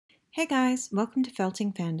Hey guys, welcome to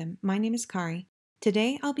Felting Fandom. My name is Kari.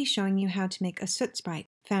 Today I'll be showing you how to make a Soot Sprite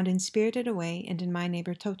found in Spirited Away and in My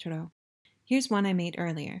Neighbor Totoro. Here's one I made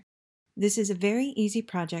earlier. This is a very easy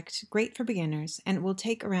project, great for beginners, and it will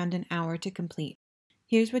take around an hour to complete.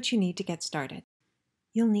 Here's what you need to get started.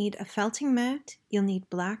 You'll need a felting mat, you'll need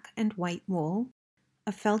black and white wool,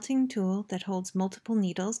 a felting tool that holds multiple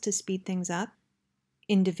needles to speed things up,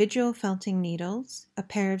 individual felting needles, a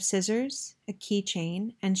pair of scissors, a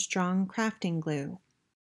keychain, and strong crafting glue.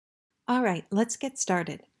 Alright, let's get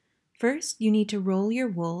started. First, you need to roll your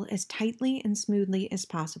wool as tightly and smoothly as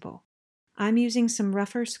possible. I'm using some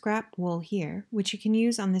rougher scrap wool here, which you can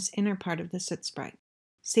use on this inner part of the Soot Sprite.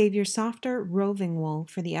 Save your softer roving wool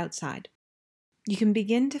for the outside. You can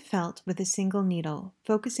begin to felt with a single needle,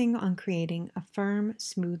 focusing on creating a firm,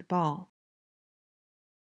 smooth ball.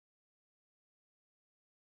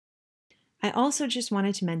 I also just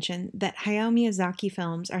wanted to mention that Hayao Miyazaki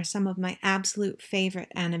films are some of my absolute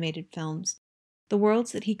favorite animated films. The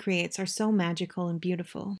worlds that he creates are so magical and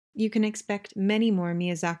beautiful. You can expect many more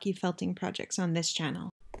Miyazaki felting projects on this channel.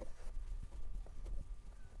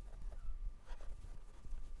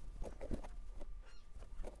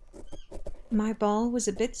 My ball was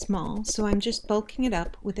a bit small, so I'm just bulking it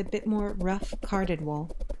up with a bit more rough carded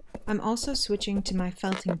wool. I'm also switching to my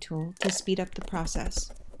felting tool to speed up the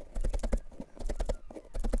process.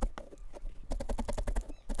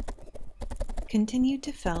 Continue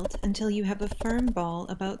to felt until you have a firm ball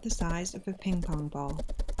about the size of a ping pong ball.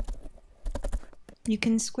 You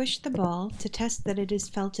can squish the ball to test that it is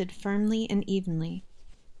felted firmly and evenly.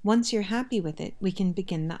 Once you're happy with it, we can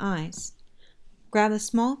begin the eyes. Grab a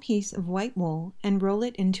small piece of white wool and roll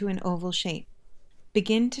it into an oval shape.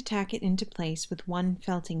 Begin to tack it into place with one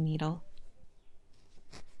felting needle.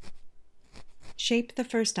 Shape the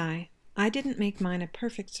first eye. I didn't make mine a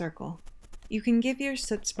perfect circle. You can give your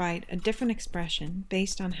Soot Sprite a different expression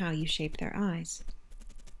based on how you shape their eyes.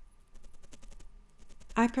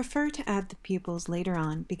 I prefer to add the pupils later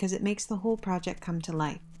on because it makes the whole project come to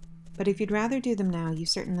life, but if you'd rather do them now, you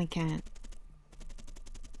certainly can.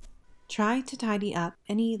 Try to tidy up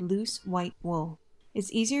any loose white wool.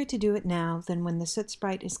 It's easier to do it now than when the Soot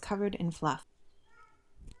Sprite is covered in fluff.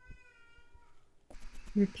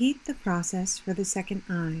 Repeat the process for the second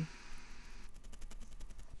eye.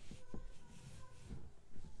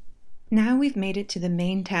 Now we've made it to the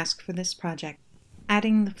main task for this project,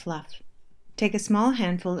 adding the fluff. Take a small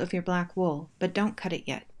handful of your black wool, but don't cut it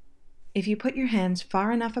yet. If you put your hands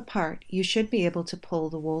far enough apart, you should be able to pull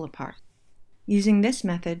the wool apart. Using this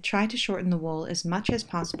method, try to shorten the wool as much as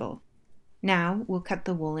possible. Now we'll cut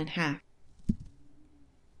the wool in half.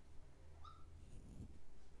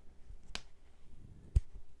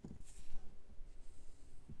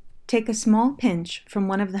 Take a small pinch from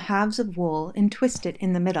one of the halves of wool and twist it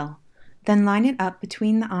in the middle. Then line it up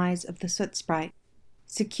between the eyes of the Soot Sprite.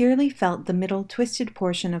 Securely felt the middle twisted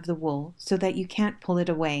portion of the wool so that you can't pull it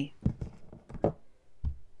away.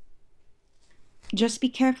 Just be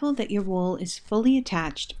careful that your wool is fully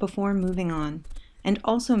attached before moving on, and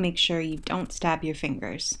also make sure you don't stab your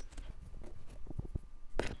fingers.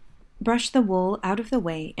 Brush the wool out of the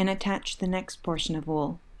way and attach the next portion of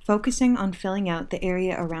wool, focusing on filling out the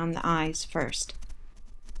area around the eyes first.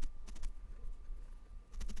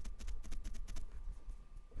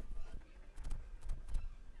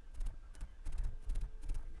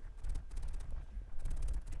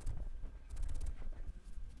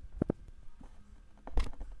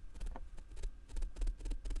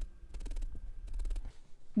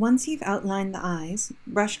 Once you've outlined the eyes,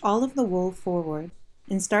 brush all of the wool forward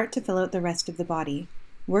and start to fill out the rest of the body,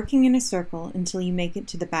 working in a circle until you make it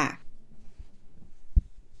to the back.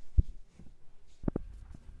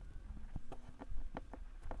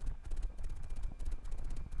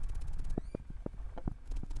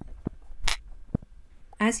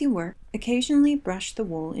 As you work, occasionally brush the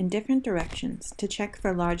wool in different directions to check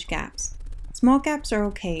for large gaps. Small gaps are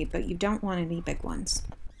okay, but you don't want any big ones.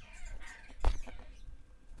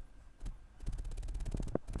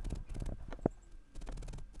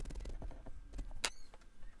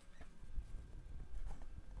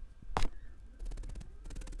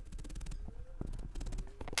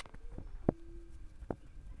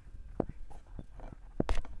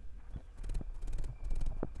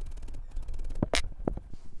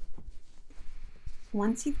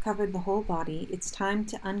 Once you've covered the whole body, it's time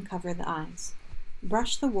to uncover the eyes.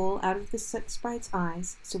 Brush the wool out of the Soot Sprite's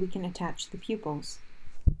eyes so we can attach the pupils.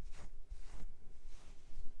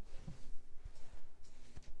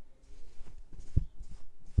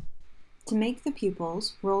 To make the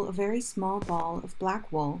pupils, roll a very small ball of black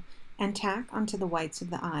wool and tack onto the whites of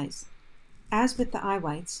the eyes. As with the eye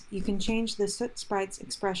whites, you can change the Soot Sprite's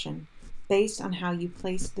expression based on how you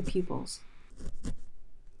place the pupils.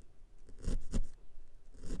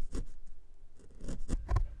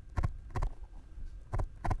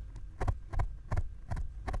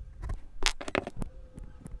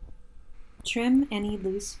 Trim any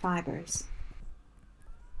loose fibers.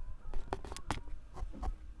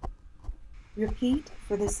 Repeat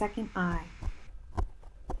for the second eye.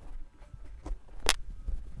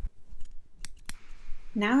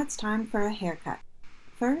 Now it's time for a haircut.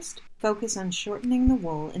 First, focus on shortening the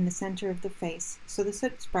wool in the center of the face so the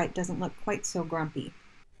Soot Sprite doesn't look quite so grumpy.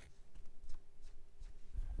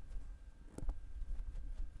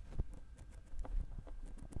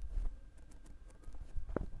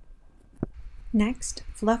 Next,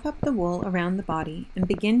 fluff up the wool around the body and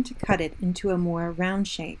begin to cut it into a more round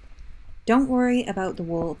shape. Don't worry about the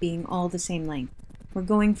wool being all the same length. We're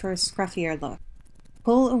going for a scruffier look.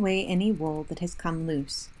 Pull away any wool that has come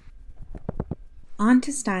loose. On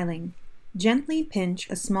to styling. Gently pinch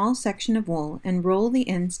a small section of wool and roll the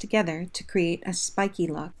ends together to create a spiky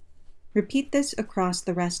look. Repeat this across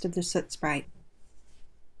the rest of the Soot Sprite.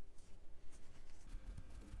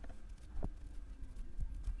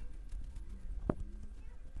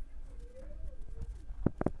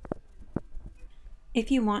 If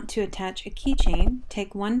you want to attach a keychain,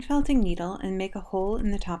 take one felting needle and make a hole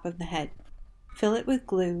in the top of the head. Fill it with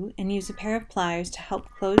glue and use a pair of pliers to help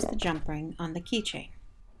close the jump ring on the keychain.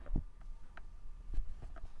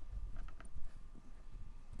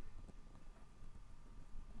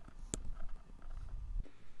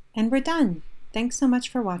 And we're done! Thanks so much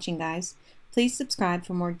for watching, guys. Please subscribe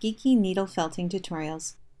for more geeky needle felting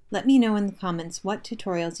tutorials. Let me know in the comments what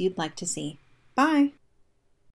tutorials you'd like to see. Bye!